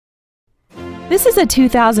This is a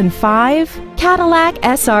 2005 Cadillac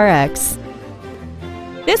SRX.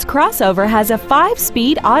 This crossover has a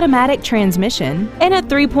 5-speed automatic transmission and a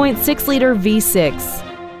 3.6-liter V6.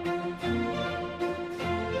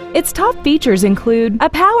 Its top features include a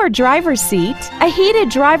power driver's seat, a heated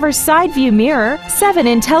driver's side view mirror, 7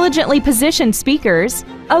 intelligently positioned speakers,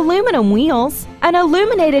 aluminum wheels, an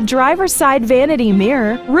illuminated driver's side vanity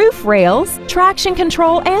mirror, roof rails, traction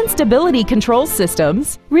control and stability control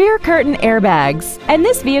systems, rear curtain airbags, and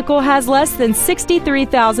this vehicle has less than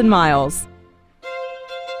 63,000 miles.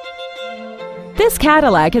 This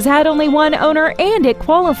Cadillac has had only one owner and it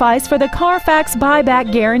qualifies for the Carfax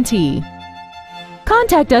buyback guarantee.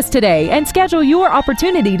 Contact us today and schedule your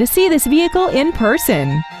opportunity to see this vehicle in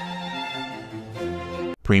person.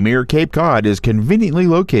 Premier Cape Cod is conveniently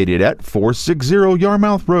located at 460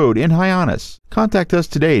 Yarmouth Road in Hyannis. Contact us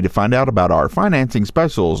today to find out about our financing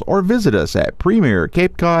specials or visit us at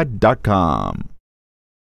premiercapecod.com.